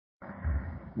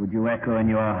Would you echo in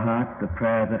your heart the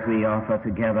prayer that we offer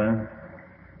together?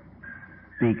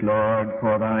 Speak, Lord,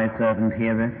 for thy servant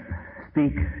heareth.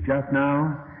 Speak just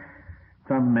now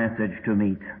some message to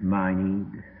meet my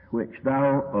need, which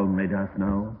thou only dost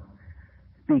know.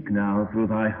 Speak now through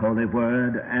thy holy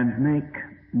word, and make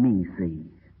me see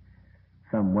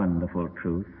some wonderful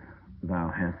truth thou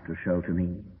hast to show to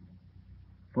me.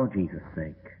 For Jesus'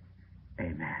 sake,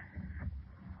 amen.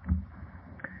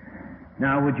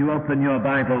 Now would you open your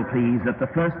Bible, please, at the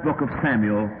first book of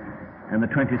Samuel and the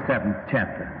 27th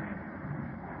chapter.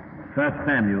 1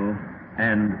 Samuel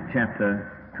and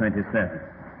chapter 27.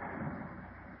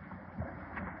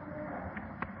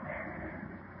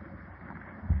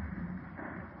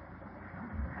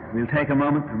 We'll take a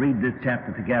moment to read this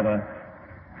chapter together.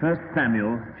 1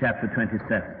 Samuel chapter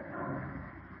 27.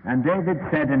 And David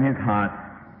said in his heart,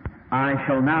 I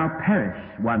shall now perish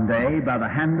one day by the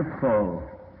hand of Saul.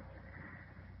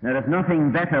 There is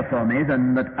nothing better for me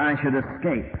than that I should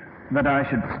escape, that I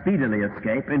should speedily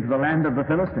escape into the land of the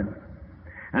Philistines.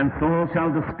 And Saul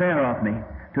shall despair of me,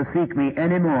 to seek me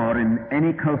any more in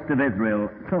any coast of Israel,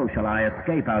 so shall I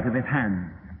escape out of his hand.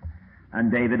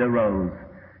 And David arose,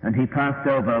 and he passed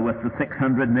over with the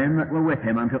 600 men that were with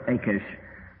him unto Achish,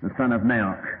 the son of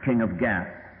Maoch, king of Gath.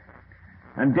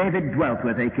 And David dwelt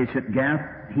with Achish at Gath,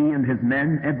 he and his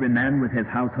men, every man with his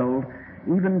household,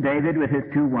 even David with his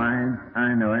 2 wives,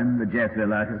 Ahinoam the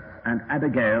Jezreelitess, and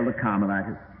Abigail the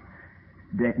Carmelitess,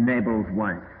 Nabal's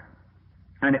wife.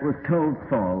 And it was told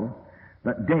Saul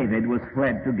that David was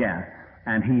fled to Gath,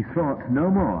 and he sought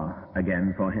no more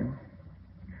again for him.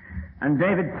 And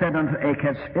David said unto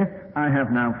Achish, If I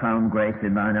have now found grace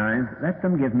in thine eyes, let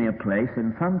them give me a place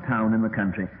in some town in the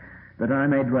country, that I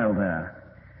may dwell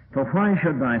there. For why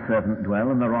should thy servant dwell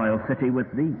in the royal city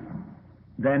with thee?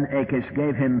 Then Achish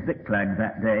gave him Ziklag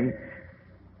that day,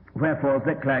 wherefore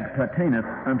Ziklag pertaineth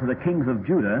unto the kings of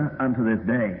Judah unto this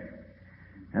day.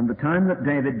 And the time that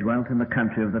David dwelt in the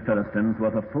country of the Philistines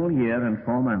was a full year and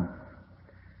 4 months.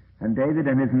 And David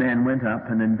and his men went up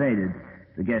and invaded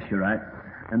the Geshurites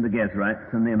and the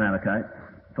Gezrites and the Amalekites,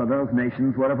 for those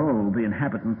nations were of old the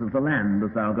inhabitants of the land,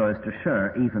 as thou goest to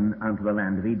Shur, even unto the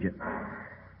land of Egypt.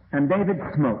 And David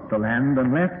smote the land,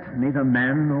 and left neither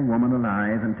man nor woman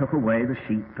alive, and took away the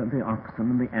sheep and the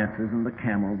oxen and the asses and the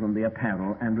camels and the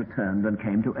apparel, and returned and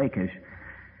came to Achish.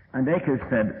 And Achish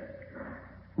said,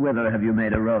 Whither have you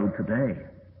made a road today?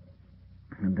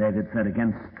 And David said,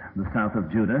 Against the south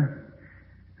of Judah,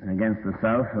 and against the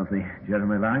south of the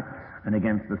Jerahmeelites, and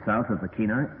against the south of the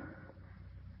Kenites.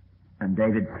 And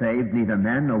David saved neither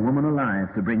man nor woman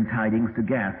alive to bring tidings to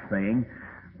Gath, saying,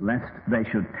 Lest they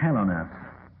should tell on us,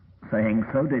 saying,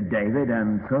 So did David,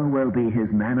 and so will be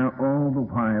his manner all the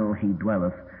while he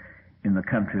dwelleth in the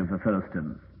country of the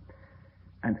Philistines.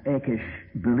 And Achish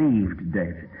believed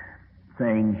David,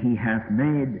 saying, He hath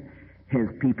made his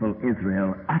people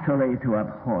Israel utterly to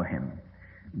abhor him.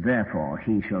 Therefore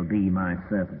he shall be my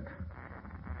servant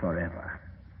forever.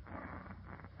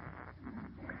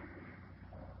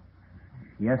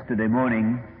 Yesterday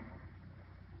morning,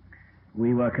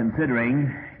 we were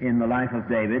considering in the life of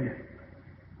David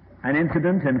an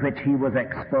incident in which he was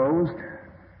exposed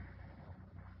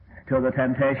to the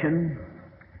temptation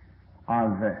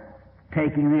of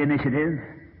taking the initiative,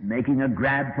 making a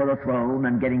grab for the throne,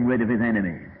 and getting rid of his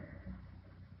enemies.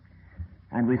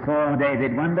 And we saw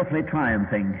David wonderfully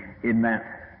triumphing in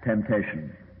that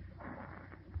temptation.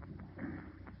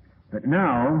 But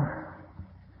now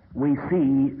we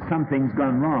see something's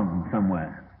gone wrong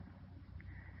somewhere.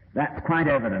 That's quite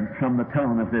evident from the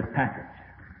tone of this passage.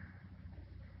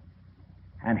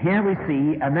 And here we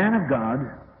see a man of God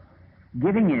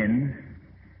giving in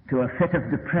to a fit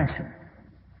of depression.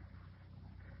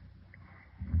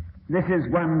 This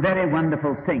is one very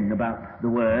wonderful thing about the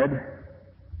Word.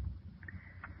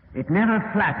 It never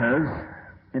flatters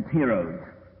its heroes.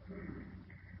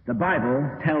 The Bible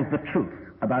tells the truth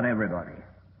about everybody.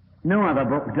 No other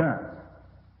book does.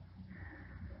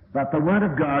 But the Word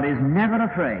of God is never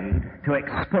afraid to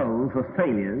expose the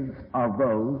failures of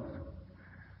those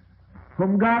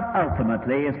whom God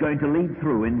ultimately is going to lead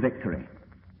through in victory.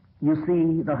 You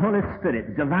see, the Holy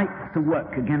Spirit delights to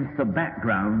work against the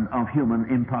background of human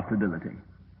impossibility.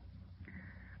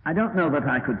 I don't know that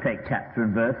I could take chapter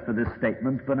and verse for this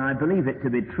statement, but I believe it to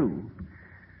be true,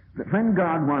 that when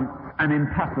God wants an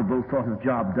impossible sort of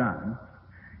job done,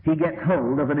 he gets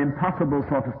hold of an impossible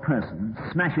sort of person,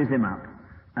 smashes him up,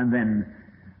 and then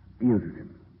uses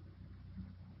him.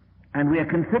 And we are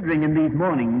considering in these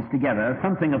mornings together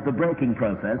something of the breaking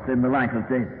process in the life of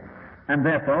David. And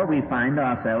therefore we find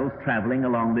ourselves traveling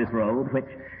along this road which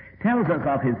tells us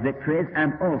of his victories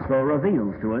and also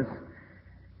reveals to us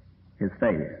his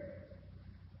failure.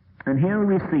 And here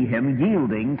we see him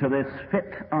yielding to this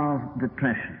fit of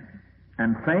depression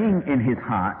and saying in his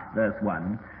heart, verse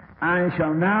 1, I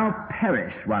shall now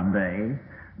perish one day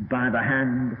by the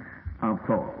hand of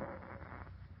Saul.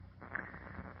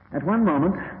 At one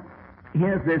moment,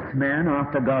 here's this man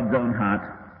after God's own heart,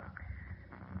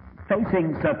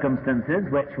 facing circumstances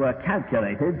which were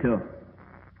calculated to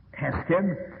test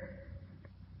him,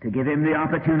 to give him the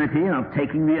opportunity of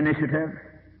taking the initiative,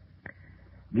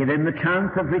 give him the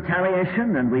chance of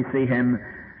retaliation, and we see him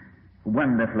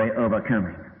wonderfully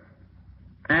overcoming.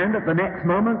 And at the next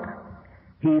moment,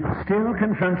 he's still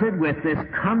confronted with this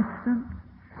constant,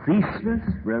 ceaseless,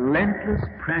 relentless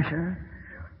pressure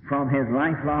from his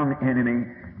lifelong enemy,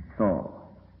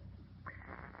 Saul.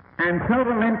 And so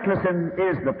relentless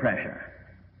is the pressure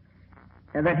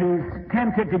that he's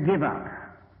tempted to give up,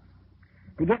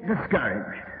 to get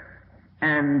discouraged,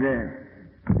 and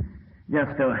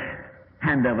just to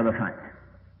hand over the fight.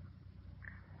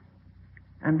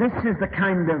 And this is the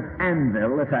kind of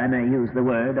anvil, if I may use the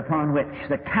word, upon which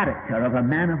the character of a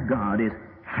man of God is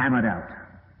hammered out.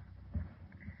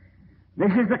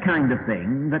 This is the kind of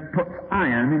thing that puts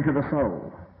iron into the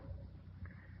soul.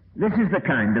 This is the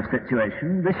kind of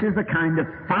situation, this is the kind of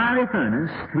fiery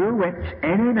furnace through which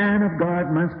any man of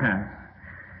God must pass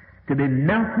to be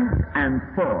melted and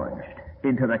forged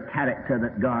into the character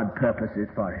that God purposes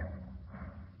for him.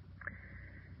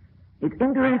 It's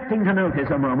interesting to notice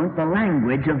a moment the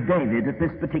language of David at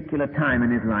this particular time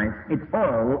in his life. It's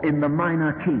all in the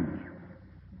minor key.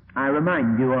 I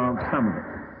remind you of some of it.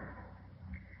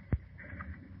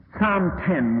 Psalm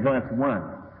 10, verse 1,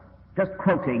 just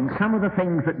quoting some of the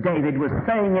things that David was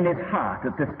saying in his heart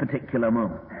at this particular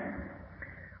moment.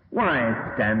 Why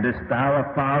standest thou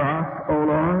afar off, O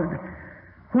Lord?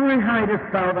 Why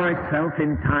hidest thou thyself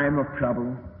in time of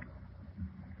trouble?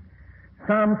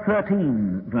 Psalm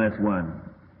 13, verse 1.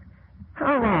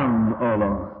 How long, O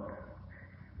Lord?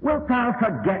 Wilt thou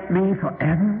forget me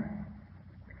forever?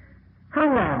 How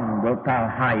long wilt thou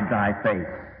hide thy face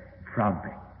from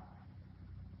me?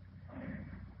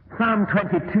 Psalm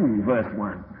 22, verse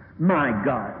 1. My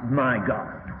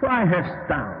God, why hast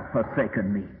thou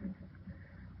forsaken me?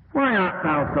 Why art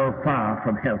thou so far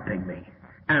from helping me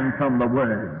and from the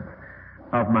words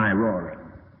of my roaring?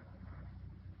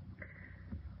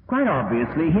 Quite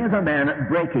obviously, here's a man at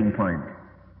breaking point.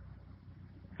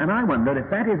 And I wonder if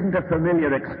that isn't a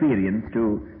familiar experience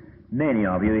to many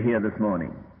of you here this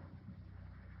morning.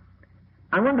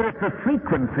 I wonder if the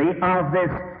frequency of this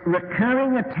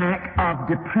recurring attack of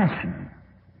depression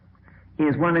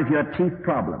is one of your chief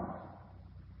problems.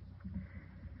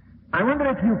 I wonder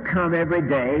if you come every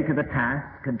day to the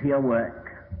task and to your work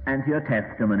and to your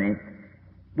testimony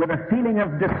with a feeling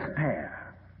of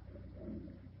despair,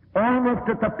 almost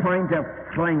at the point of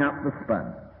throwing up the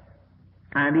sponge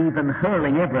and even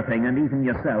hurling everything and even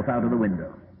yourself out of the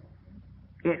window.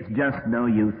 It's just no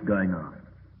use going on.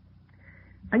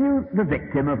 Are you the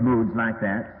victim of moods like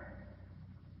that?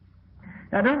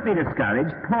 Now, don't be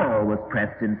discouraged. Paul was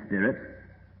pressed in spirit.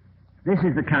 This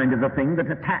is the kind of a thing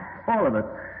that attacks all of us.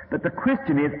 But the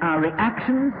question is our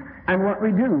reactions and what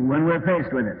we do when we're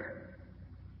faced with it.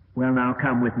 Well, now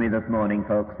come with me this morning,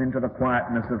 folks, into the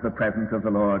quietness of the presence of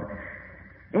the Lord,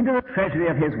 into the treasury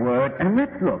of His Word, and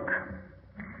let's look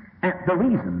at the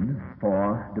reasons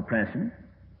for depression,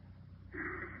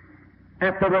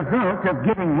 at the result of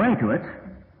giving way to it,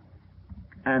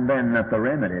 and then at the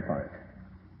remedy for it.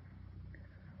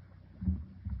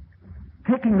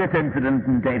 Taking this incident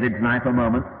in David's life a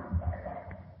moment,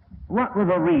 what were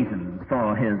the reasons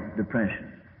for his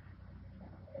depression?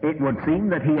 It would seem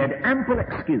that he had ample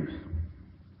excuse.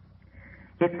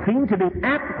 It seemed to be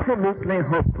absolutely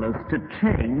hopeless to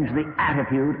change the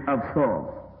attitude of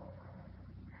Saul.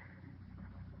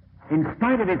 In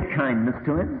spite of his kindness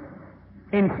to him,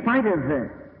 in spite of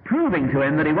proving to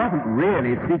him that he wasn't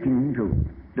really seeking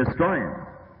to destroy him,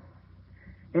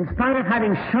 in spite of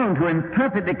having shown to him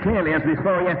perfectly clearly, as we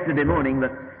saw yesterday morning,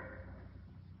 that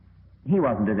he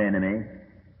wasn't his enemy,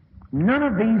 none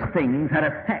of these things had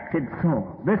affected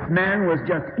Saul. This man was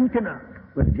just eaten up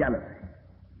with jealousy.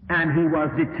 And he was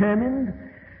determined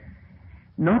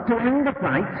not to end the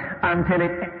fight until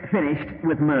it finished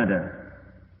with murder.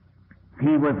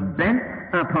 He was bent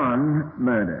upon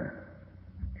murder.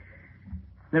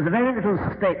 There's a very little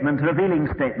statement, revealing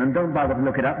statement, don't bother to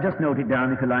look it up, just note it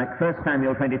down if you like, 1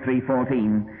 Samuel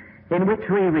 23:14, in which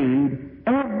we read,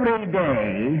 every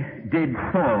day did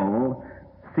Saul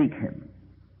seek him.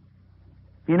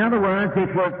 In other words,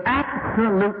 it was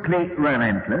absolutely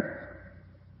relentless,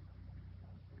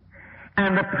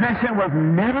 and the pressure was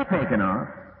never taken off,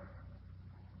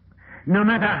 No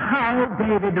matter how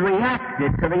David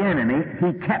reacted to the enemy,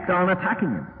 he kept on attacking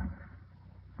him.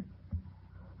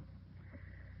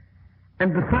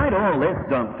 And beside all this,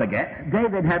 don't forget,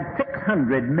 David had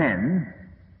 600 men,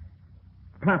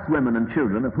 plus women and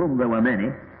children, of whom there were many,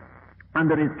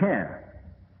 under his care,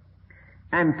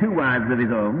 and 2 wives of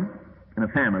his own, and a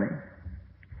family.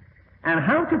 And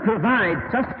how to provide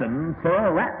sustenance for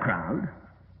all that crowd,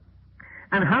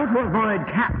 and how to avoid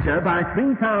capture by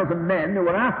 3,000 men who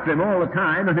were after him all the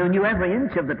time and who knew every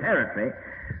inch of the territory.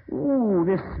 Ooh,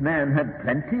 this man had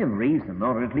plenty of reason,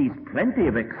 or at least plenty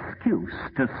of excuse,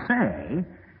 to say,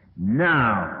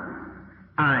 now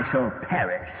I shall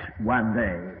perish one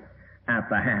day at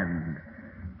the hand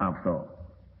of Saul.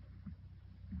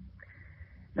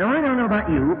 Now, I don't know about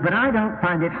you, but I don't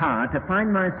find it hard to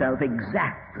find myself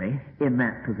exactly in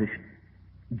that position.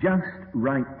 Just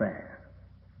right there.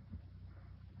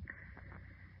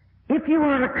 If you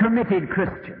are a committed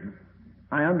Christian,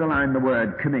 I underline the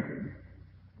word committed.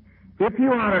 If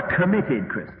you are a committed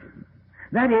Christian,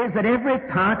 that is, that every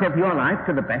part of your life,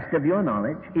 to the best of your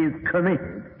knowledge, is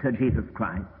committed to Jesus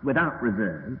Christ without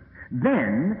reserve,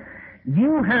 then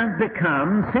you have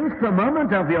become, since the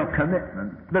moment of your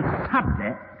commitment, the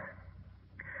subject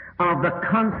of the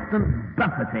constant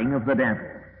buffeting of the devil.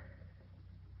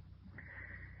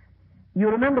 You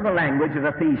remember the language of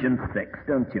Ephesians 6,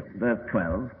 don't you? Verse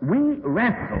 12. We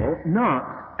wrestle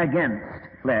not against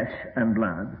flesh and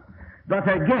blood, but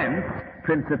against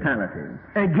principalities,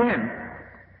 against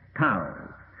powers,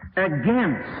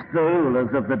 against the rulers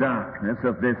of the darkness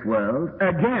of this world,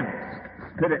 against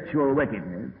spiritual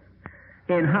wickedness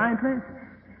in high places.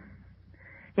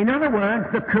 In other words,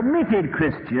 the committed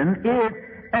Christian is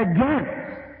against.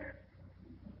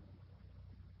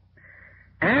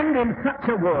 And in such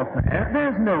a warfare,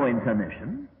 there's no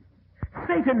intermission.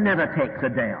 Satan never takes a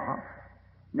day off.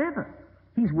 Never.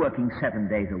 He's working 7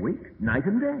 days a week, night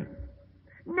and day.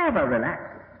 Never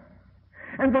relaxes.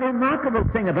 And the remarkable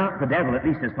thing about the devil, at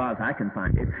least as far as I can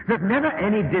find it, there's never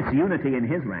any disunity in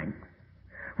his ranks.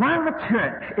 While the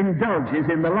church indulges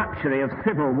in the luxury of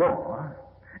civil war,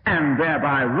 and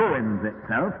thereby ruins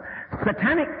itself,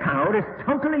 satanic power is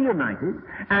totally united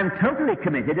and totally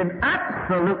committed and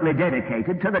absolutely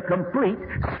dedicated to the complete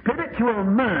spiritual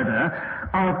murder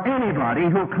of anybody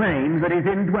who claims that he's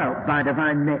indwelt by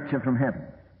divine nature from heaven.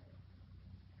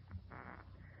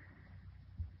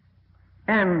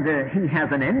 And he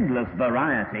has an endless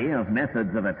variety of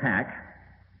methods of attack,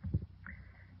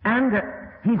 and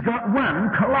he's got one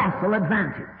colossal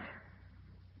advantage.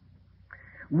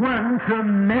 One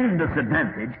tremendous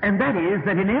advantage, and that is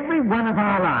that in every one of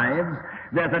our lives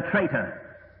there's a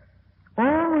traitor,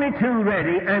 only too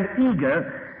ready and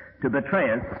eager to betray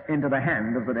us into the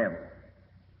hand of the devil.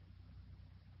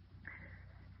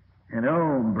 And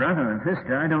oh, brother and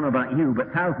sister, I don't know about you,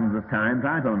 but thousands of times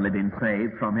I've only been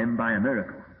saved from him by a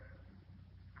miracle.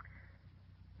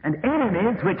 And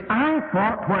enemies which I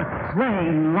thought were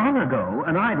slain long ago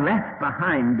and I'd left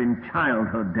behind in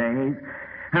childhood days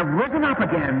have risen up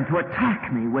again to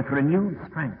attack me with renewed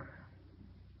strength,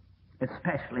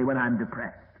 especially when I'm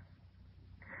depressed.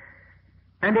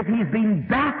 And if he's been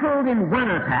baffled in one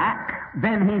attack,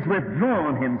 then he's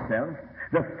withdrawn himself,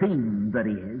 the fiend that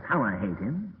he is, how I hate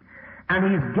him, and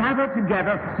he's gathered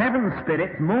together 7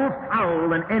 spirits more foul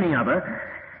than any other,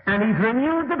 and he's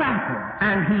renewed the battle,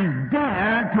 and he's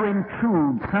dared to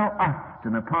intrude so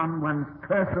often upon one's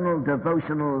personal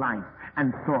devotional life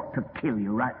and sought to kill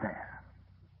you right there.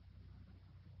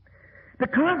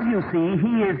 Because, you see,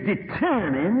 he is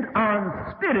determined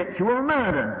on spiritual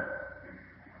murder.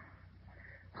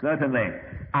 Certainly,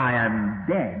 I am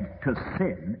dead to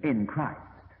sin in Christ,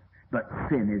 but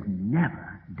sin is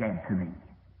never dead to me.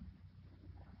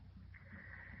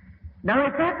 Now,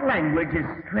 if that language is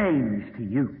strange to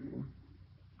you,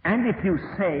 and if you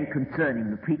say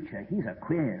concerning the preacher, he's a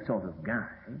queer sort of guy,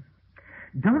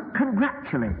 don't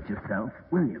congratulate yourself,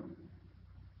 will you?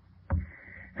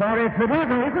 For if the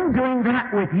devil isn't doing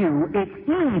that with you, it's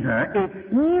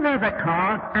either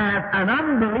because as an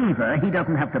unbeliever he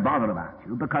doesn't have to bother about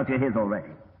you because you're his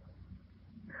already.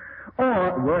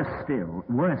 Or worse still,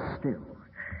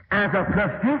 as a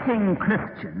professing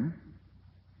Christian,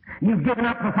 you've given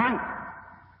up the fight.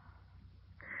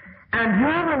 And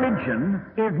your religion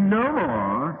is no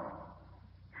more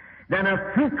than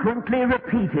a frequently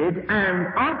repeated and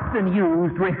often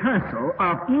used rehearsal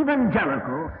of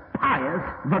evangelical, pious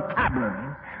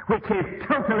vocabulary, which is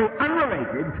totally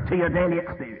unrelated to your daily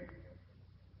experience.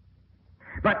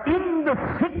 But in the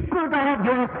secret of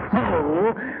your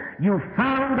soul, you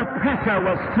found the pressure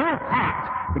was so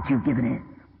hot that you've given in.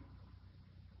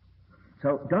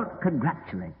 So don't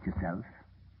congratulate yourself.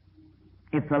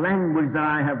 if the language that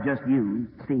I have just used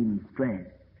seems strange.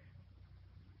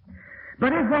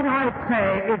 But if what I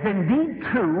say is indeed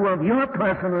true of your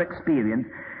personal experience,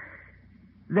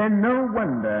 then no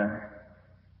wonder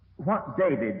what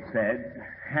David said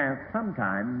has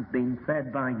sometimes been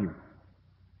said by you.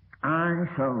 I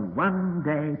shall one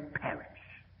day perish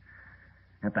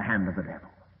at the hand of the devil.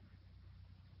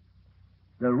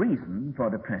 The reason for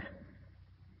depression.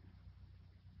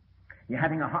 You're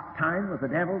having a hot time with the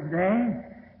devil today.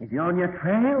 If you're on your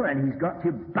trail and he's got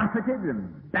you buffeted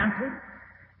and battered,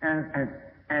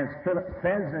 as Philip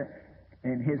says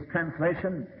in his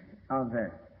translation of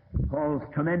Paul's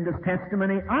tremendous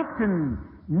testimony, often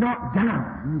knocked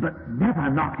down, but never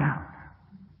knocked out.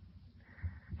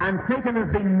 And Satan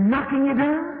has been knocking you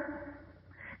down,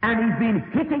 and he's been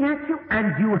hitting at you,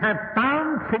 and you have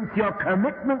found, since your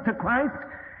commitment to Christ,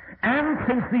 and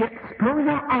since the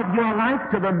exposure of your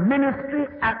life to the ministry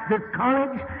at this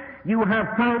college, you have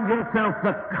found yourself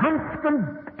the constant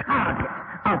target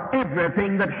of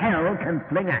everything that hell can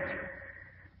fling at you.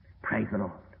 Praise the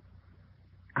Lord.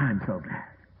 I'm so glad.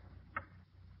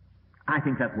 I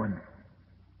think that's wonderful.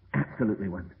 Absolutely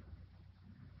wonderful.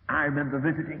 I remember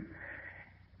visiting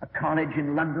a college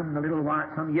in London a little while,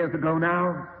 some years ago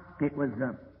now. It was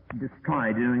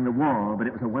destroyed during the war, but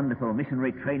it was a wonderful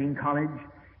missionary training college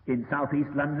in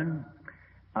southeast London,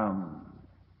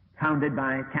 founded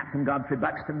by Captain Godfrey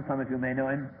Buxton. Some of you may know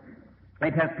him.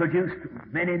 It has produced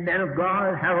many men of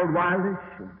God, Harold Wildish,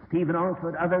 Stephen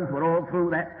Alford, others were all through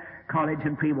that college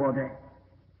in pre-war day.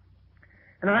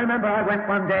 And I remember I went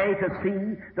one day to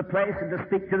see the place and to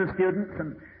speak to the students,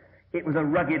 and it was a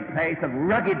rugged place of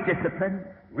rugged discipline,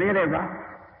 really rough.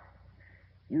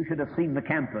 You should have seen the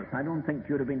campus. I don't think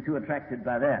you'd have been too attracted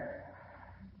by that.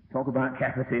 Talk about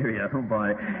cafeteria, oh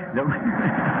boy. There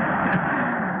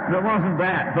wasn't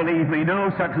that, believe me,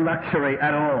 no such luxury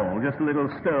at all. Just a little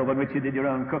stove on which you did your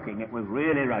own cooking. It was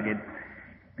really rugged.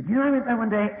 But you know, I went there one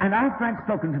day, and after I'd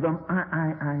spoken to them,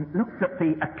 I looked at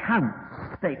the account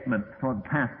statement for the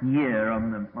past year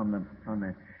on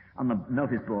the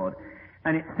notice board,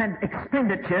 and it said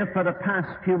expenditure for the past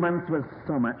few months was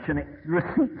so much, and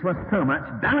receipts was so much.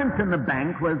 Balance in the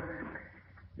bank was,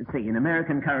 let's see, in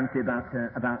American currency about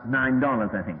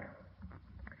 $9, I think.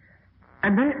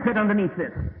 And then it said underneath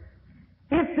this,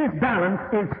 if this balance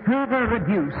is further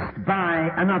reduced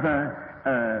by another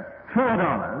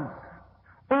 $4,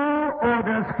 all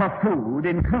orders for food,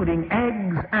 including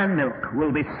eggs and milk,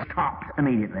 will be stopped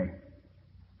immediately.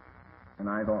 And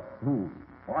I thought, ooh,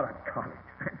 what a college.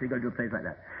 Fancy going to a place like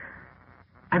that.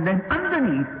 And then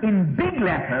underneath, in big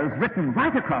letters, written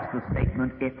right across the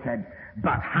statement, it said,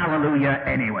 but hallelujah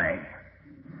anyway.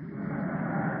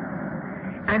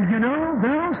 And you know,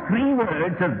 those three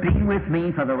words have been with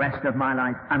me for the rest of my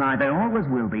life, and they always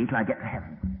will be till I get to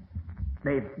heaven.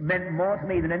 They've meant more to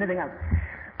me than anything else.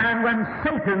 And when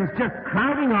Satan's just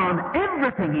crowding on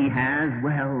everything he has,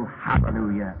 well,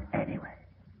 hallelujah anyway.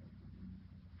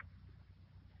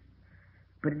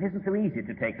 But it isn't so easy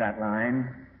to take that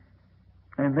line.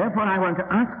 And therefore I want to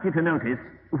ask you to notice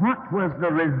what was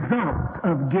the result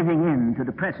of giving in to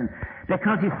depression.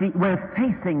 Because you see, we're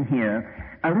facing here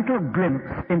a little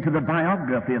glimpse into the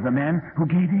biography of the man who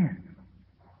gave in.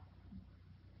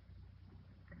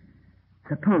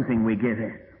 Supposing we give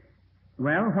in.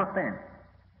 Well, what then?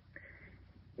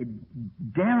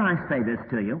 Dare I say this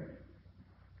to you?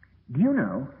 Do you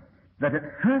know that at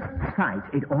first sight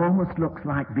it almost looks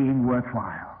like being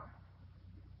worthwhile?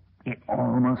 It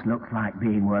almost looks like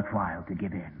being worthwhile to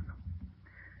give in.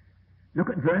 Look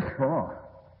at verse 4.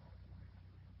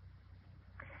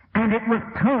 And it was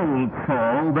told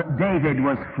Saul that David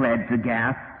was fled to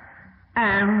Gath,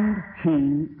 and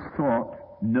he sought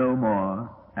no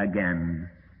more again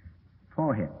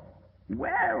for him.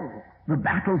 Well, the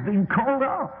battle's been called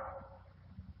off.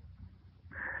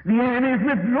 The enemy's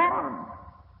withdrawn.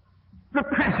 The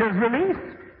pressure's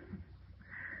released.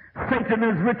 Satan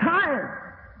is retired.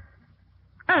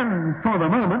 And for the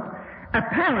moment,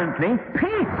 apparently,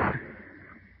 peace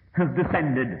has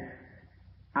descended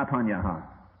upon your heart.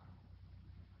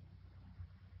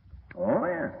 Oh,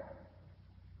 yes.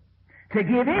 To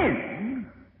give in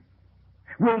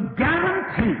will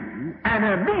guarantee an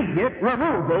immediate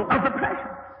removal of the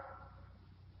pressure.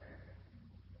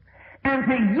 And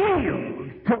to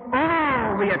yield to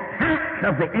all the attacks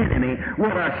of the enemy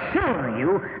will assure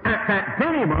you at that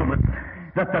very moment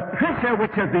that the pressure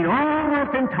which has been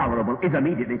almost intolerable is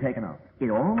immediately taken off.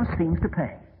 It almost seems to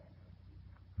pay.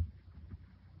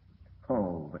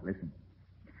 Oh, but listen.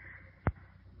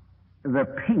 The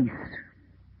peace,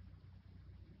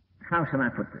 how shall I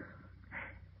put this?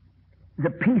 The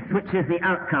peace which is the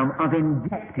outcome of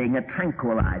injecting a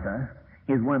tranquilizer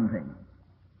is one thing.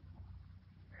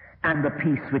 And the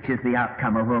peace which is the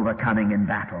outcome of overcoming in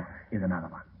battle is another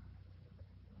one.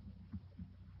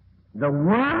 The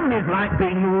one is like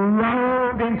being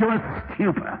lulled into a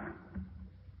stupor.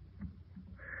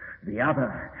 The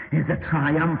other is a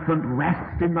triumphant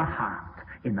rest in the heart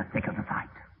in the thick of the fight.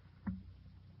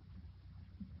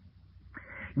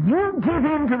 You give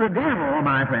in to the devil,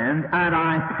 my friend, and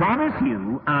I promise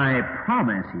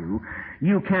you,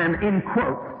 you can, in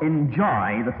quotes,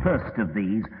 enjoy the first of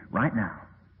these right now.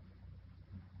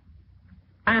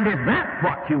 And if that's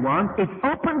what you want, it's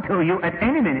open to you at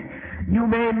any minute. You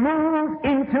may move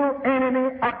into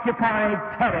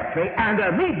enemy-occupied territory and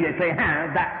immediately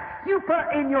have that stupor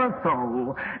in your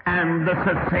soul and the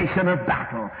cessation of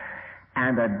battle,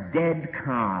 and a dead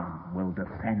calm will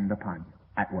descend upon you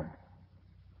at once.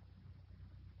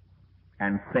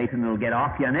 And Satan will get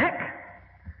off your neck,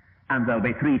 and there'll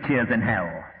be 3 cheers in hell.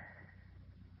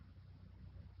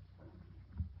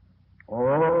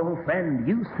 Oh, friend,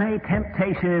 you say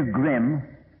temptation is grim.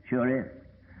 Sure is.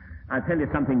 I'll tell you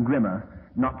something grimmer,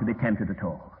 not to be tempted at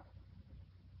all.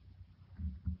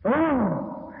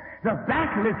 Oh, the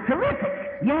battle is terrific.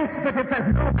 Yes, but if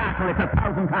there's no battle, it's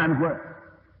 1,000 times worse.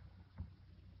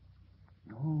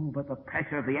 Oh, but the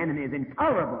pressure of the enemy is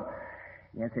intolerable.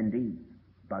 Yes, indeed.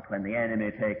 But when the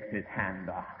enemy takes his hand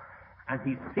off, and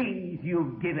he sees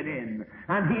you've given in,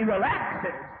 and he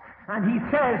relaxes, and he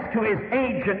says to his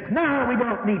agent, now we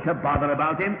don't need to bother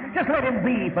about him, just let him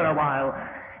be for a while.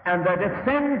 And there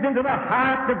descends into the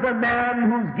heart of the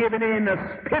man who's given in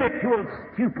a spiritual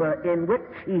stupor in which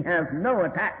he has no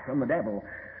attack from the devil,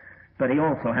 but he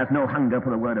also has no hunger for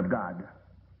the Word of God,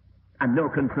 and no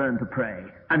concern to pray,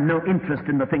 and no interest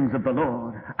in the things of the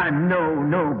Lord, and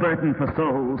no burden for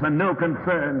souls, and no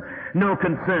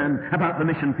concern about the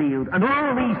mission field, and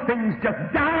all these things just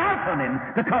die out on him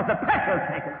because the pressure's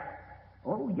taken.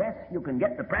 Oh, yes, you can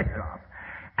get the pressure off.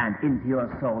 And into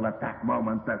your soul at that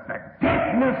moment there's the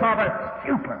deadness of a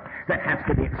stupor that has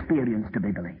to be experienced to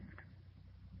be believed.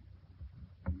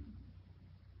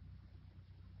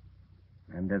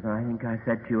 And as I think I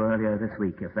said to you earlier this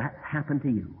week, if that's happened to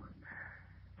you,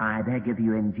 I beg of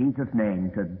you in Jesus'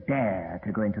 name to dare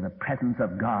to go into the presence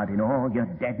of God in all your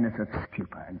deadness of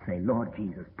stupor and say, Lord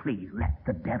Jesus, please let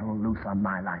the devil loose on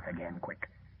my life again, quick.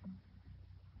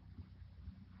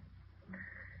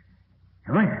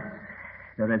 Oh, yes.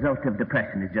 The result of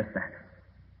depression is just that.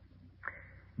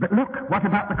 But look, what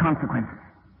about the consequences?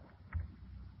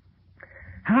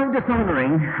 How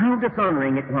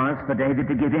dishonoring it was for David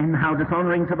to give in, how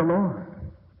dishonoring to the Lord.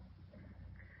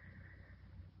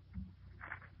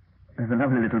 There's a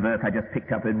lovely little verse I just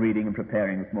picked up in reading and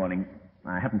preparing this morning.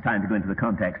 I haven't time to go into the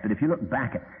context, but if you look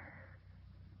back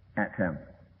at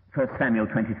 1 Samuel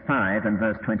 25 and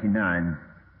verse 29,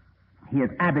 here's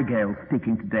Abigail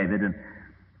speaking to David and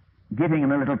giving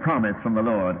him a little promise from the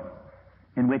Lord,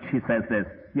 in which he says this,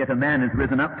 yet a man is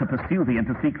risen up to pursue thee and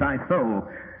to seek thy soul.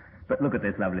 But look at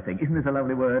this lovely thing. Isn't this a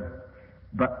lovely word?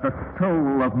 But the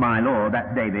soul of my Lord,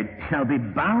 that's David, shall be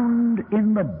bound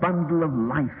in the bundle of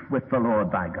life with the Lord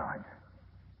thy God.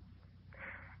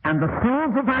 And the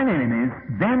souls of thine enemies,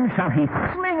 then shall he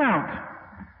sling out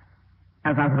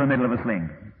as out of the middle of a sling.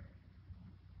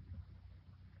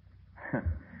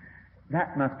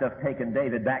 That must have taken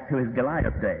David back to his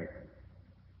Goliath days.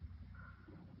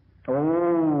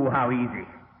 Oh, how easy.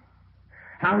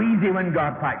 How easy when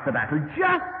God fights the battle.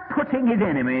 Just putting his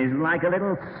enemies like a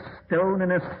little stone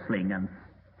in a sling and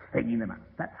stinging them up.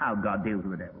 That's how God deals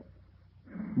with the devil.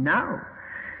 Now,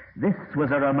 this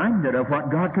was a reminder of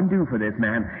what God can do for this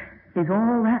man. Is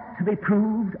all that to be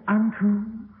proved untrue?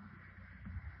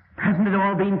 Hasn't it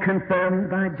all been confirmed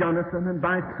by Jonathan and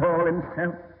by Saul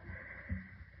himself?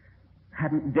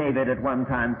 Hadn't David at one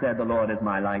time said, the Lord is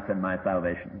my light and my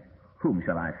salvation? Whom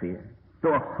shall I fear?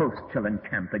 Though a host shall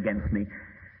encamp against me,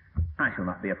 I shall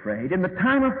not be afraid. In the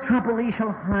time of trouble he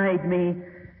shall hide me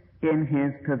in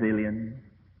his pavilion.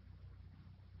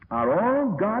 Are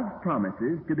all God's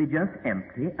promises to be just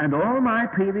empty, and all my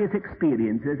previous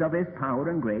experiences of his power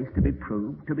and grace to be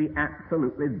proved to be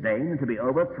absolutely vain and to be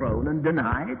overthrown and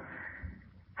denied?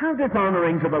 How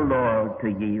dishonoring to the Lord to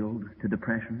yield to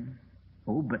depression.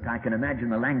 Oh, but I can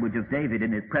imagine the language of David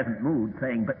in his present mood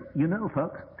saying, but you know,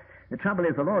 folks, the trouble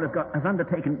is the Lord has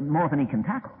undertaken more than he can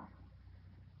tackle.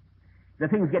 The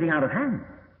thing's getting out of hand.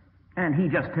 And he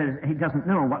doesn't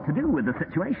know what to do with the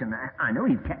situation. I know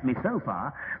he's kept me so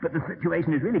far, but the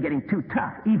situation is really getting too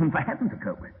tough, even for heaven to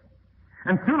cope with.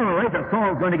 And sooner or later,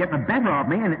 Saul's going to get the better of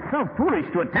me, and it's so foolish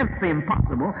to attempt the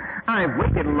impossible. I've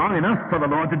waited long enough for the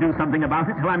Lord to do something about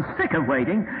it till I'm sick of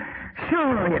waiting.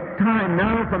 Surely it's time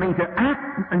now for me to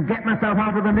act and get myself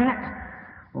out of the net.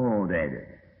 Oh, David,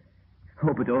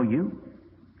 oh, but oh, you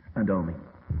and oh, me.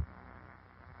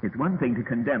 It's one thing to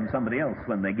condemn somebody else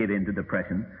when they give in to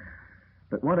depression,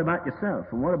 but what about yourself,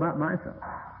 and what about myself?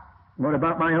 What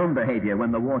about my own behavior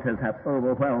when the waters have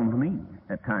overwhelmed me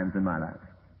at times in my life?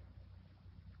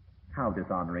 How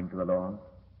dishonoring to the Lord.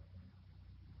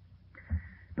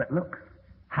 But look,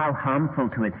 how harmful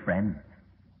to his friends.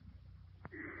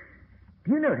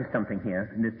 Do you notice something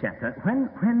here in this chapter?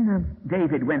 When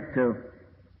David went to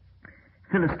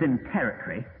Philistine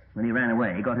territory, when he ran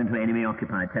away, he got into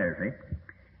enemy-occupied territory,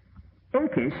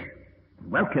 Achish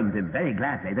welcomed him very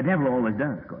gladly. The devil always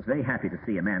does, of course. Very happy to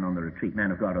see a man on the retreat,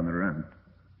 man of God on the run.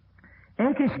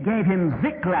 Achish gave him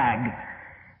Ziklag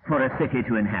for a city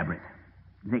to inhabit.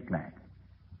 Ziklag.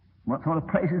 What sort of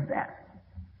place is that?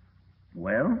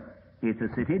 Well, it's a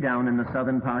city down in the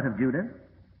southern part of Judah.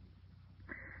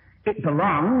 It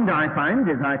belonged, I find,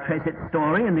 as I trace its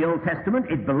story in the Old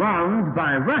Testament, it belonged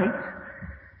by right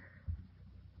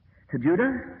to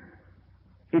Judah.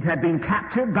 It had been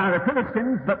captured by the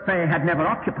Philistines, but they had never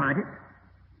occupied it.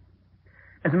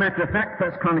 As a matter of fact,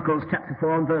 1 Chronicles chapter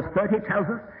 4 and verse 30 tells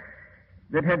us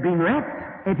that it had been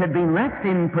left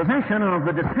in possession of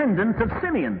the descendants of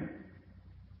Simeon.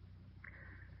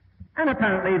 And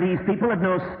apparently these people had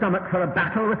no stomach for a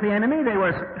battle with the enemy. They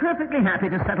were perfectly happy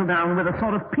to settle down with a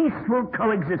sort of peaceful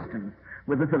coexistence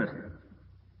with the Philistines.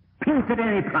 Peace at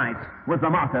any price was the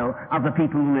motto of the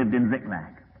people who lived in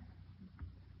Ziklag.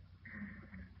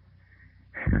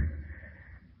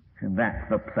 And that's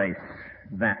the place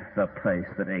that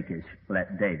Achish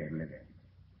let David live in.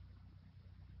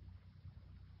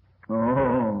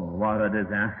 Oh, what a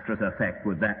disastrous effect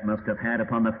would that must have had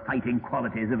upon the fighting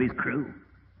qualities of his crew.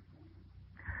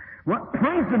 What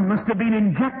poison must have been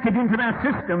injected into their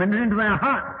system and into their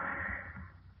heart.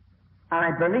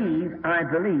 I believe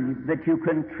that you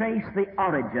can trace the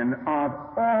origin of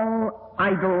all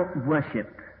idol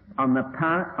worship on the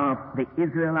part of the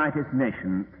Israelitish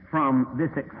nation from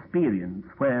this experience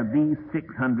where these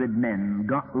 600 men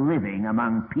got living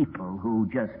among people who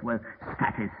just were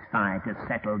satisfied to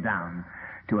settle down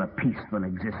to a peaceful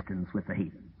existence with the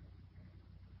heathen.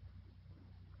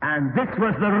 And this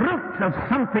was the root of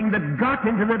something that got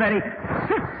into the very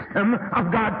system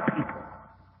of God's people.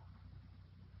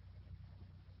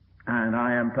 And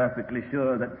I am perfectly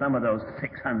sure that some of those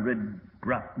 600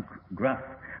 gruff,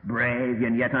 brave,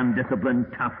 and yet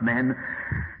undisciplined, tough men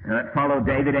that followed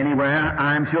David anywhere,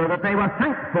 I'm sure that they were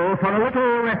thankful for a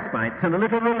little respite and a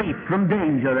little relief from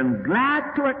danger and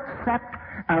glad to accept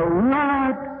a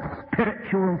loud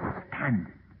spiritual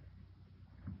standard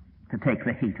to take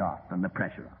the heat off and the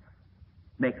pressure off,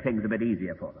 make things a bit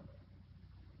easier for them.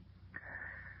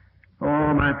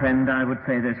 Oh, my friend, I would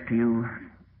say this to you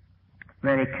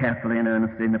very carefully and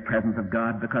earnestly in the presence of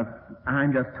God, because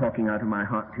I'm just talking out of my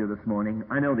heart to you this morning.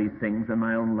 I know these things in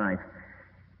my own life.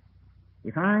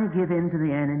 If I give in to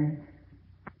the enemy,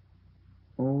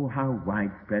 oh, how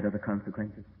widespread are the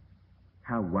consequences.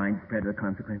 How widespread are the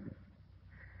consequences.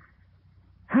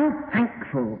 How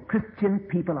thankful Christian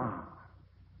people are.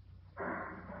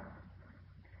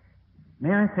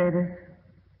 May I say this?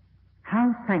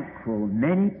 How thankful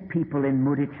many people in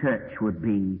Moody Church would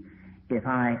be if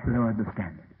I lowered the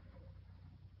standard.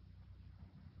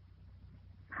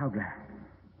 How glad.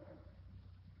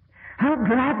 How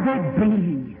glad they'd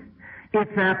be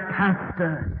if their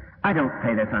pastor, I don't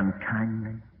say this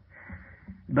unkindly,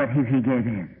 but if he gave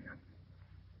in.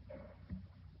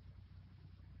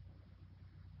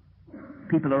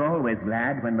 People are always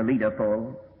glad when the leader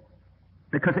falls,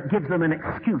 because it gives them an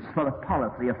excuse for a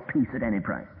policy of peace at any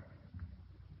price.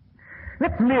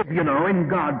 Let's live, in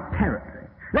God's territory.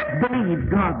 Let's believe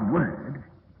God's word.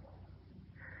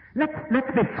 Let's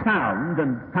be sound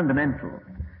and fundamental.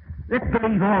 Let's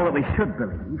believe all that we should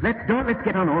believe. Let's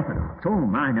get unorthodox. Oh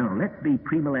my, no. Let's be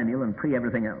premillennial and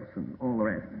pre-everything else and all the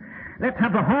rest. Let's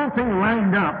have the whole thing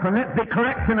lined up, and let's be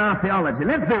correct in our theology.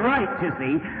 Let's be right, you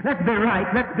see. Let's be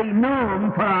right. Let's be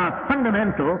known for our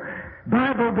fundamental,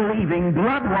 Bible-believing,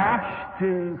 blood-washed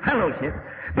fellowship.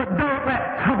 But don't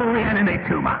let's trouble the enemy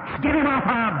too much. Get him off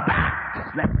our backs.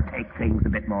 Let's take things a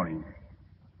bit more easy.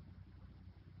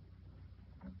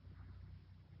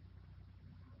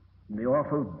 The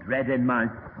awful dread in my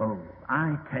soul,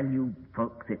 I tell you,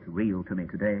 folks, it's real to me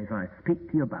today as I speak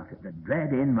to you about it. The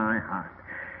dread in my heart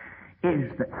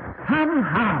is that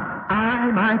somehow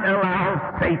I might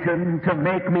allow Satan to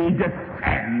make me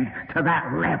descend to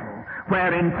that level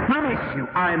where in some issue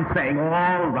I'm saying,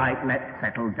 all right, let's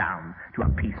settle down to a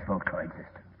peaceful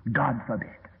coexistence. God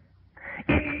forbid.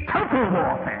 It's total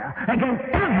warfare against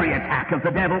every attack of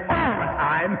the devil all the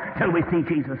time till we see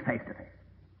Jesus face to face.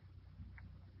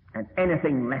 And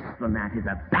anything less than that is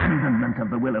abandonment of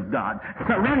the will of God,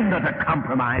 surrender to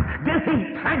compromise,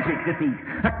 defeat, tragic defeat,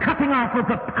 a cutting off of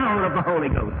the power of the Holy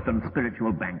Ghost and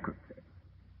spiritual bankruptcy.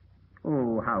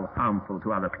 Oh, how harmful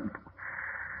to other people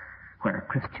when a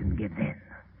Christian gives in.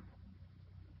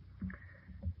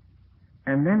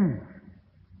 And then,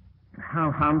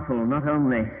 how harmful, not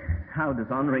only how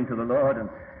dishonoring to the Lord and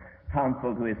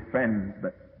harmful to his friends,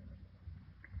 but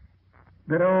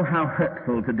oh, how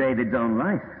hurtful to David's own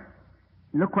life.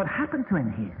 Look what happened to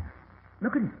him here.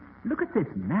 Look at him. Look at this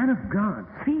man of God.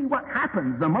 See what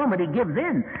happens the moment he gives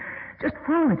in. Just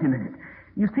follow it a minute.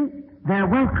 You see, they're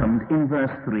welcomed in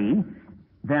verse 3.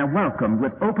 They're welcomed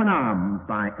with open arms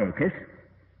by Achish.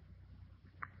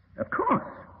 Of course.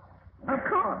 Of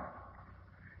course.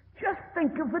 Just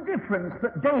think of the difference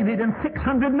that David and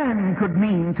 600 men could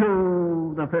mean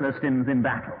to the Philistines in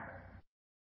battle.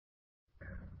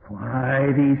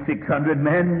 Why, these 600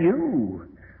 men knew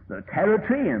the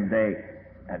territory, and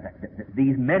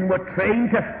these men were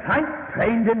trained to fight,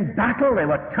 trained in battle. They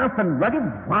were tough and rugged.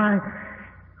 Why,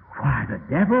 the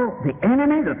devil, the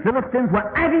enemy, the Philistines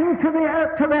were adding to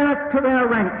their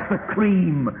ranks the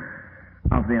cream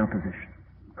of the opposition.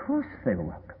 Of course they were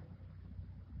welcome.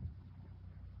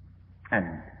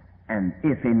 And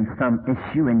if in some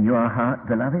issue in your heart,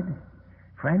 beloved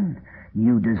friend,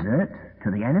 you desert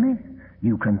to the enemy,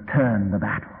 you can turn the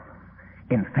battle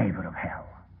in favor of hell.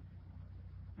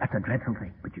 That's a dreadful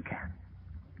thing, but you can.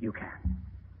 You can.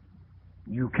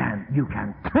 You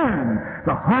can turn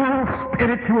the whole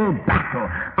spiritual battle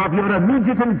of your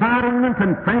immediate environment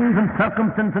and friends and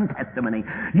circumstance and testimony.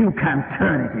 You can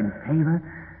turn it in favor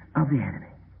of the enemy.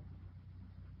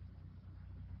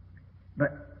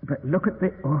 But look at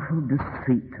the awful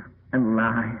deceit and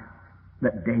lie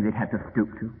that David had to stoop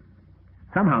to.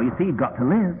 Somehow, you see, he'd got to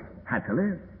live, had to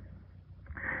live.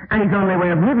 And his only way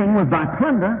of living was by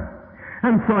plunder.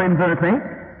 And so in verse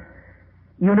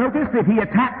 8, you notice that he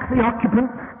attacks the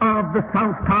occupants of the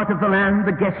south part of the land,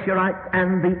 the Geshurites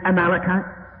and the Amalekites.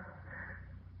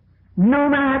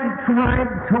 Nomad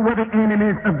tribes who were the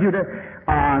enemies of Judah.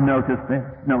 Notice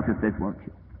this, won't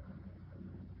you?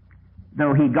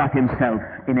 Though he got himself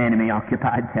in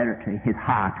enemy-occupied territory, his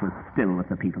heart was still with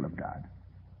the people of God.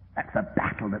 That's a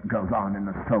battle that goes on in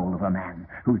the soul of a man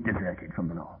who's deserted from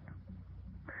the Lord.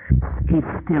 He's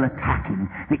still attacking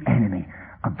the enemy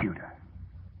of Judah.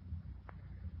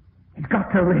 He's got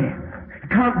to live. He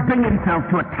can't bring himself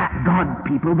to attack God's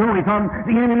people, though he's on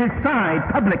the enemy's side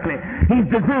publicly. He's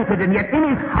deserted, and yet in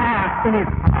his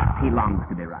heart, he longs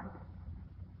to be right.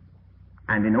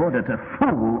 And in order to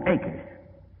fool Achish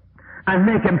and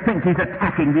make him think he's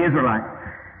attacking the Israelites,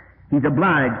 he's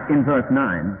obliged, in verse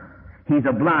 9, he's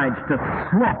obliged to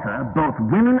slaughter both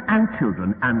women and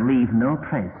children and leave no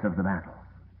trace of the battle.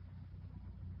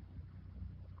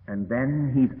 And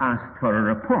then he's asked for a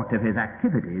report of his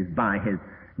activities by his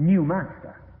new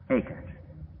master, Achish.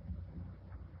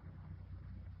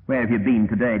 Where have you been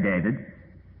today, David?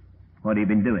 What have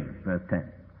you been doing? Verse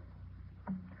 10.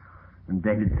 And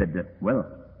David said, well,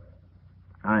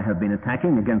 I have been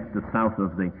attacking against the south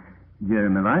of the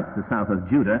Jerahmeelites, the south of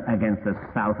Judah, against the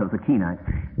south of the Kenites.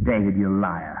 David, you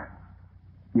liar.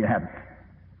 You haven't.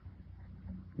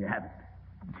 You haven't.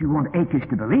 You want Achish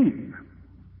to believe.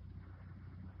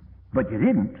 But you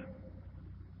didn't.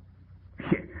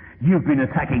 You've been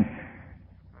attacking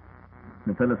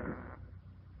the Philistines.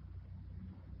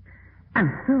 And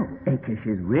so Achish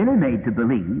is really made to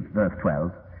believe, verse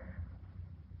 12,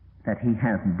 that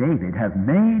David has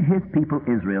made his people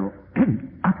Israel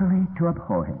utterly to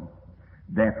abhor him.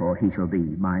 Therefore he shall be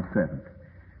my servant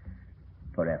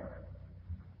forever.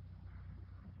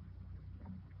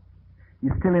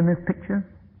 You still in this picture?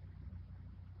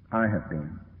 I have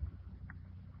been.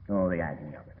 Oh, the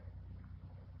agony of it.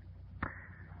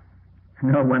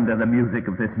 No wonder the music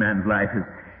of this man's life has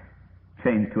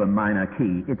changed to a minor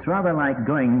key. It's rather like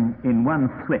going in one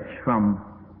switch from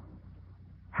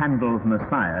Handel's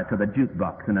Messiah to the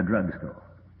jukebox in a drugstore.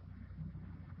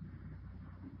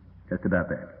 Just about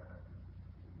that.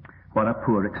 What a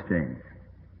poor exchange.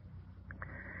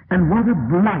 And what a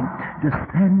blight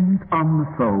descends on the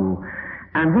soul,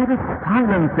 and what a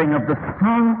silencing of the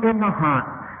song in the heart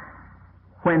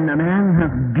when a man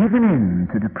has given in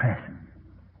to depression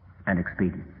and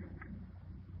expediency.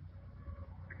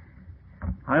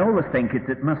 I always think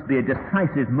it must be a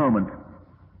decisive moment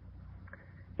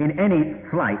in any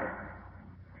flight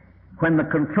when the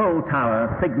control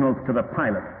tower signals to the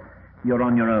pilot, you're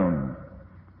on your own.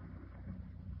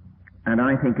 And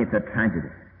I think it's a tragedy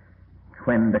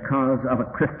when, because of a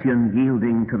Christian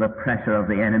yielding to the pressure of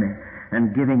the enemy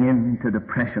and giving in to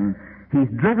depression, he's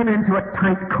driven into a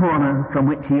tight corner from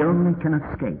which he only can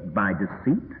escape by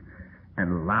deceit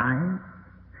and lies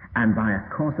and by a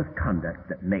course of conduct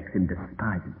that makes him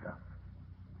despise himself.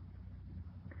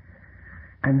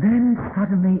 And then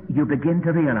suddenly you begin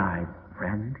to realize,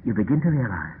 friend,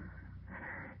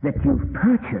 that you've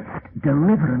purchased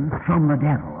deliverance from the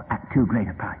devil at too great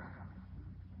a price.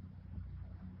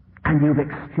 And you've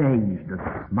exchanged the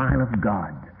smile of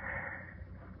God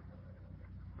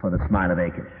for the smile of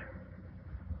Achish.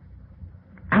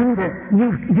 And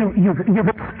you've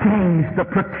exchanged the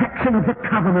protection of the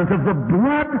covenant of the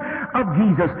blood of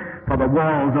Jesus for the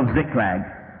walls of Ziklag.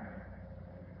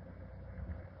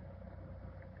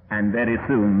 And very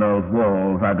soon those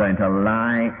walls are going to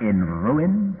lie in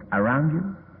ruins around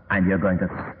you, and you're going to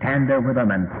stand over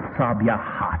them and sob your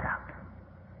heart out.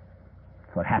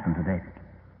 That's what happened to David.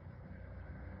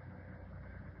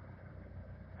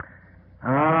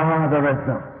 The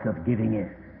result of giving in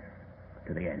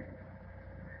to the enemy.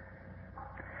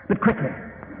 But quickly,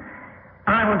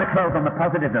 I want to close on the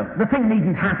positive note. The thing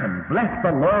needn't happen. Bless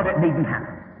the Lord, it needn't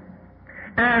happen.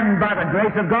 And by the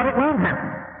grace of God, it won't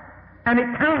happen. And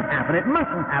it can't happen. It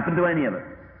mustn't happen to any of us.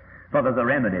 For there's a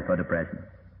remedy for depression.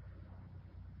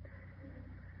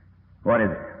 What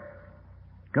is it?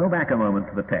 Go back a moment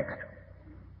to the text.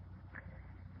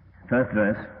 First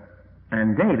verse.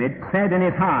 And David said in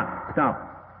his heart, stop.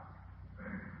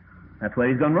 That's where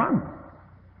he's gone wrong.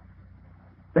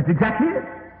 That's exactly it.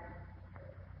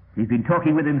 He's been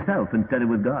talking with himself instead of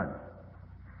with God.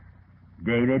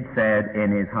 David said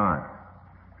in his heart.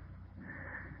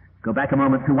 Go back a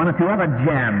moment to one or two other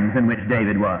jams in which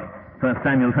David was. 1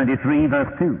 Samuel 23,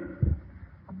 verse 2.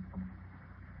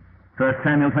 1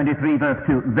 Samuel 23, verse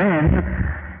 2.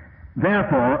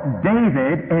 Therefore,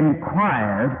 David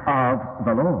inquired of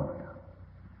the Lord.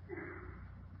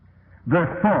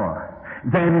 Verse 4.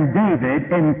 Then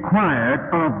David inquired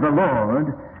of the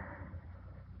Lord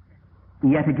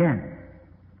yet again.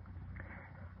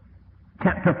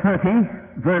 Chapter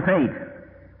 30, verse 8.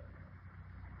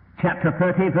 Chapter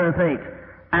 30, verse 8.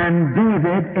 And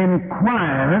David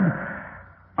inquired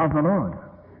of the Lord.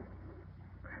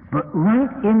 But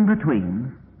right in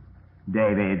between,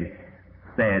 David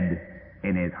said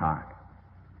in his heart.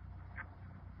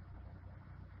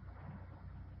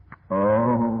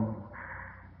 Oh,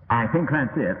 I think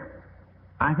that's it.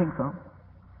 I think so.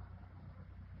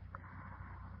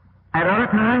 At other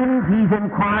times, he's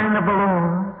inquiring of the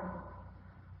Lord.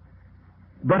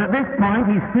 But at this point,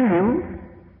 he's failed.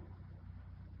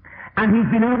 And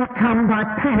he's been overcome by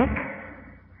panic.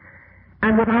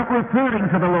 And without referring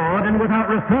to the Lord and without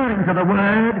referring to the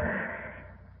Word,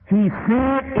 he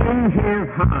said in his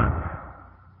heart.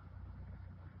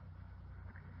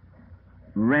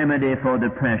 Remedy for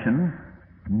depression: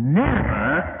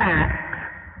 never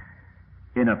act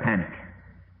in a panic.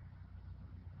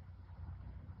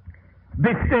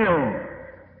 Be still.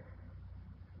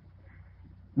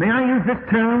 May I use this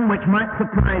term which might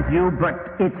surprise you, but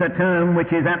it's a term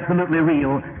which is absolutely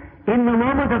real. In the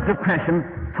moment of depression,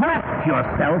 force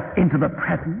yourself into the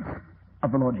presence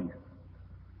of the Lord Jesus.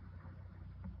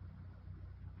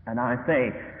 And I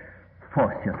say,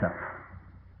 force yourself,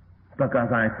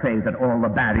 because I say that all the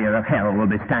barrier of hell will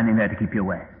be standing there to keep you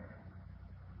away.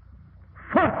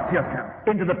 Force yourself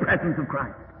into the presence of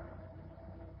Christ.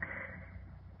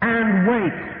 And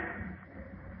wait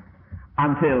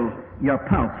until your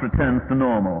pulse returns to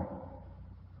normal.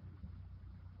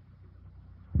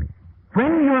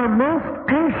 When you're most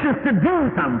anxious to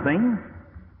do something,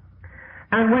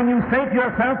 and when you say to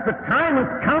yourself, the time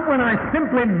has come when I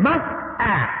simply must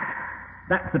act,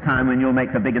 that's the time when you'll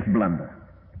make the biggest blunder.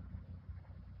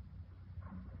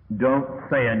 Don't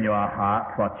say in your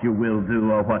heart what you will do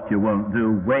or what you won't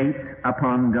do. Wait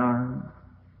upon God.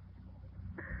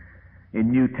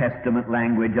 In New Testament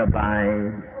language,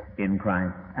 abide in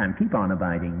Christ and keep on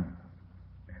abiding.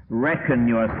 Reckon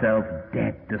yourself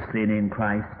dead to sin in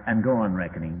Christ and go on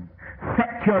reckoning.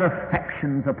 Set your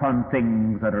affections upon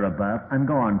things that are above and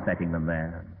go on setting them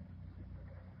there.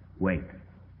 Wait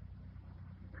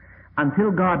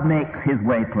until God makes his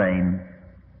way plain.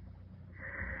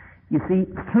 You see,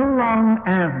 so long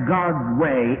as God's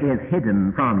way is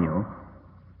hidden from you,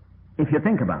 if you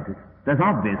think about it, there's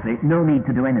obviously no need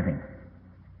to do anything.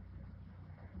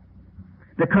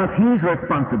 Because he's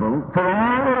responsible for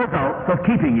all the results of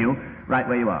keeping you right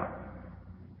where you are.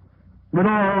 With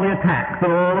all the attacks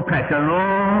and all the pressure and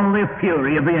all the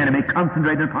fury of the enemy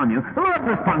concentrated upon you, the Lord's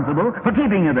responsible for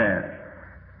keeping you there.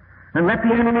 And let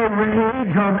the enemy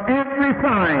rage on every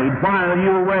side while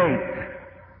you wait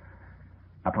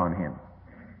upon him.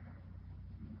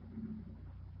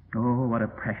 Oh, what a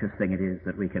precious thing it is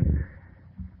that we can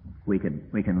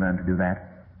learn to do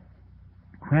that.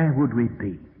 Where would we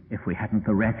be if we hadn't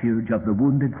the refuge of the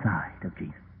wounded side of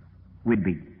Jesus? We'd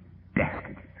be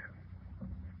destitute.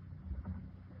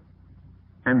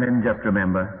 And then just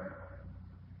remember,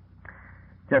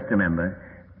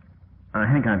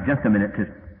 I think I've just a minute to,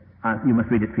 you must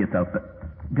read it for yourself,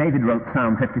 but David wrote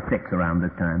Psalm 56 around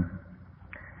this time.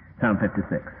 Psalm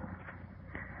 56.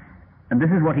 And this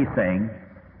is what he's saying.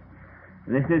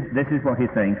 This is what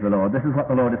he's saying to the Lord. This is what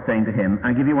the Lord is saying to him.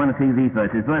 I give you one or two of these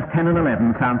verses. Verse 10 and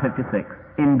 11, Psalm 56.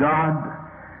 In God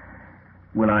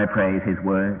will I praise his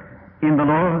word. In the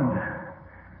Lord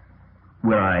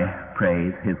will I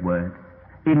praise his word.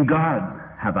 In God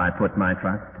have I put my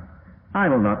trust. I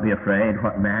will not be afraid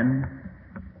what man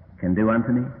can do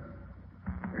unto me.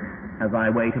 As I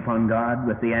wait upon God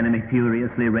with the enemy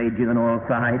furiously raging on all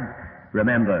sides,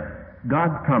 remember,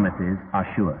 God's promises are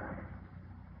sure.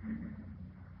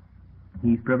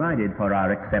 He's provided for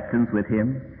our acceptance with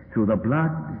him through the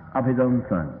blood of his own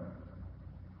Son.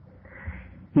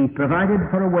 He's provided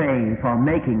for a way for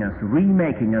making us,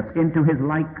 remaking us into his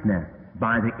likeness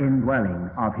by the indwelling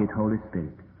of his Holy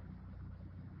Spirit.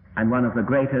 And one of the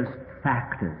greatest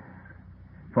factors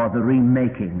for the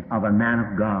remaking of a man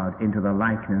of God into the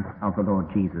likeness of the Lord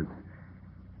Jesus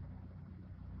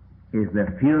is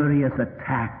the furious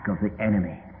attack of the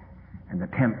enemy and the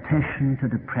temptation to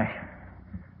depression,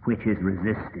 which is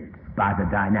resisted by the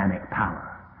dynamic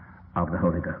power of the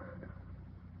Holy Ghost.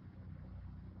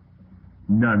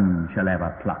 None shall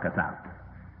ever pluck us out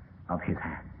of his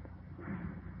hand.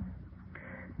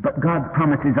 But God's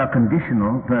promises are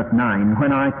conditional. Verse 9,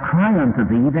 when I cry unto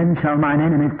thee, then shall mine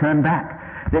enemies turn back.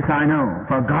 This I know,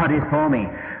 for God is for me.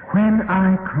 When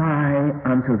I cry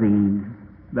unto thee,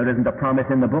 there isn't a promise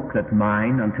in the book that's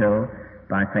mine until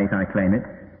by faith I claim it,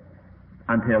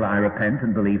 until I repent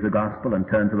and believe the gospel and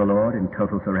turn to the Lord in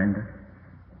total surrender.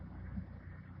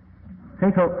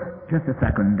 Say, folks, just a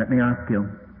second, let me ask you,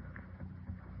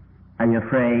 are you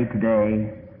afraid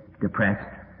today, depressed,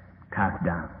 cast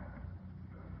down,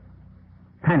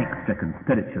 panic-stricken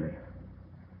spiritually?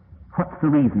 What's the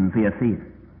reason for your fear?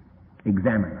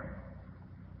 Examine them.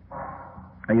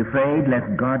 Are you afraid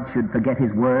lest God should forget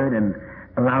his word and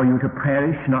allow you to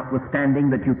perish, notwithstanding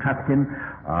that you trust him?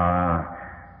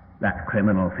 That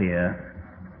criminal fear.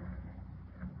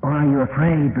 Or are you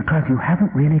afraid because you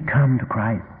haven't really come to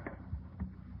Christ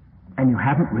and you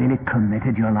haven't really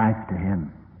committed your life to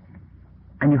him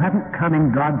and you haven't come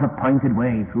in God's appointed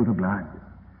way through the blood?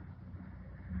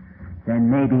 Then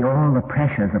maybe all the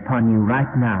pressures upon you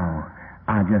right now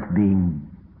are just being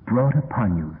brought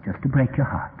upon you just to break your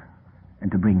heart and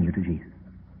to bring you to Jesus.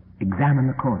 Examine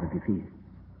the cause of your fear.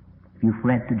 If you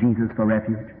fled to Jesus for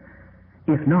refuge,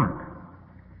 if not,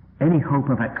 any hope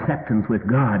of acceptance with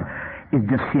God is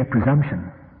just sheer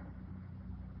presumption.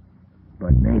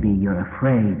 But maybe you're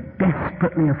afraid,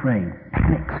 desperately afraid,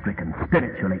 panic-stricken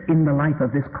spiritually in the life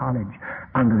of this college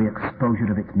under the exposure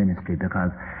of its ministry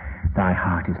because thy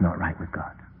heart is not right with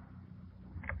God.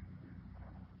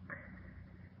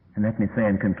 And let me say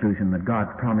in conclusion that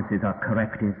God's promises are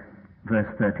corrective. Verse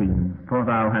 13, for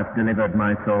thou hast delivered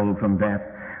my soul from death.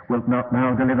 Wilt not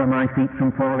thou deliver my feet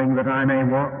from falling, that I may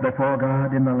walk before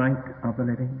God in the light of the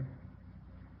living?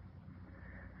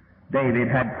 David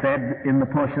had said in the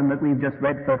portion that we've just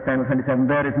read, 1 Samuel 27,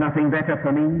 there is nothing better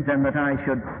for me than that I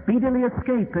should speedily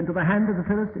escape into the hand of the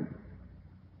Philistines.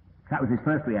 That was his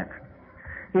first reaction.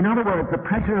 In other words, the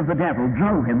pressure of the devil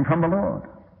drove him from the Lord.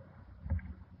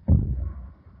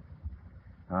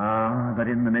 But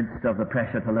in the midst of the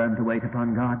pressure to learn to wait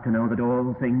upon God, to know that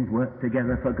all things work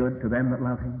together for good to them that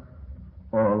love him.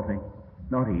 All things.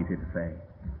 Not easy to say.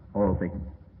 All things.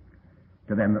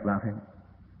 To them that love him.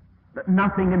 But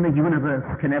nothing in the universe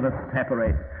can ever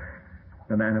separate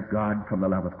the man of God from the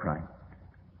love of Christ.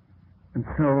 And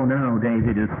so now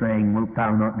David is saying, wilt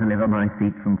thou not deliver my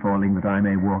feet from falling, that I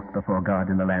may walk before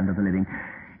God in the land of the living?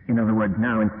 In other words,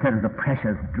 now instead of the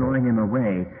pressures drawing him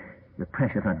away, the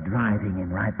pressures are driving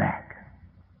him right back.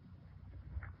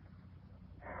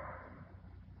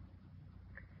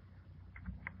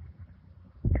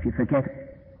 If you forget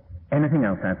anything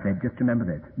else I've said, just remember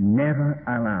this. Never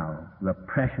allow the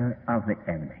pressure of the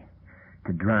enemy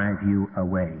to drive you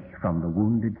away from the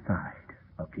wounded side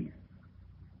of Jesus.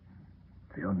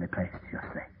 It's the only place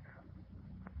you're safe.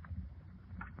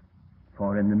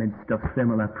 For in the midst of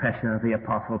similar pressure, the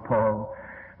Apostle Paul,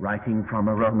 writing from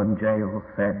a Roman jail,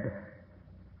 said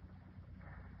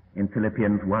in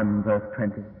Philippians 1 verse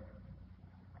 20,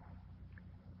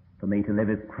 for me to live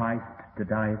is Christ, to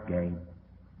die is gain.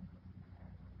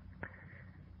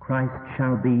 Christ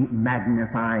shall be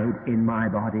magnified in my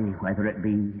body, whether it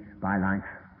be by life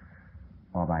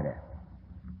or by death.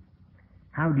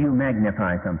 How do you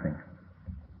magnify something?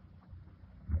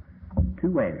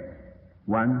 Two ways.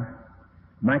 One,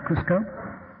 microscope.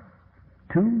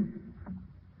 Two,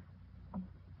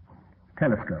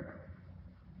 telescope.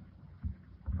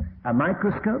 A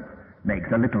microscope makes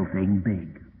a little thing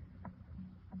big.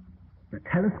 The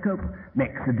telescope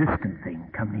makes a distant thing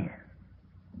come near.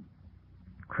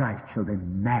 Christ shall be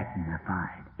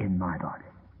magnified in my body,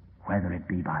 whether it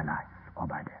be by life or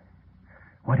by death.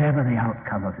 Whatever the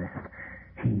outcome of this,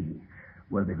 he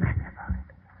will be magnified.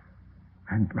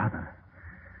 And brother,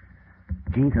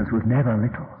 Jesus was never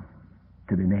little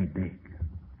to be made big.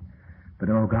 But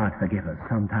oh God, forgive us,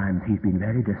 sometimes he's been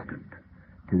very distant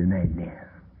to be made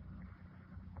near.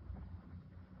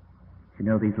 You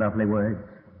know these lovely words?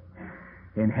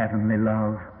 In heavenly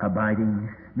love abiding,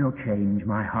 no change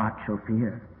my heart shall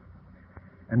fear.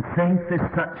 And faith is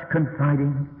such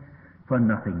confiding, for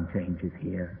nothing changes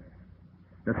here.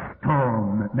 The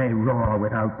storm may roar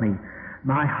without me,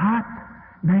 my heart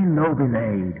may low be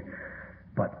laid,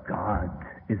 but God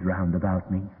is round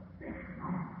about me.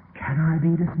 Can I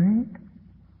be dismayed?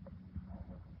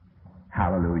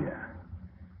 Hallelujah.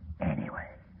 Anyway,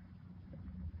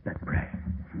 let's pray.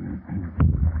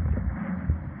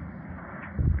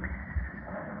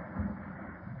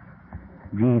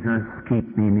 Jesus,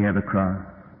 keep me near the cross,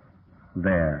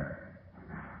 there,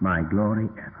 my glory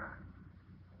ever.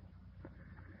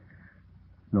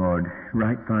 Lord,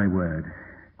 write thy word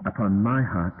upon my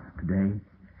heart today,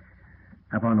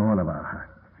 upon all of our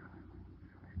hearts.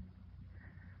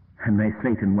 And may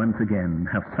Satan once again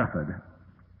have suffered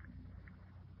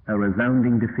a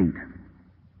resounding defeat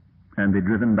and be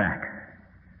driven back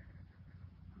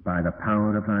by the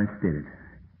power of thy Spirit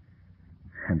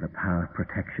and the power of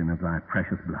protection of thy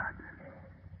precious blood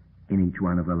in each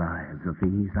one of the lives of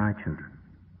these thy children.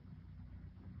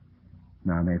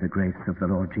 Now may the grace of the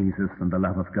Lord Jesus and the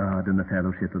love of God and the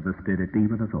fellowship of the Spirit be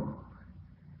with us all,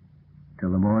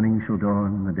 till the morning shall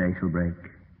dawn, the day shall break,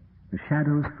 the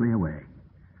shadows flee away,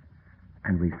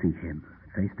 and we see him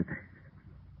face to face.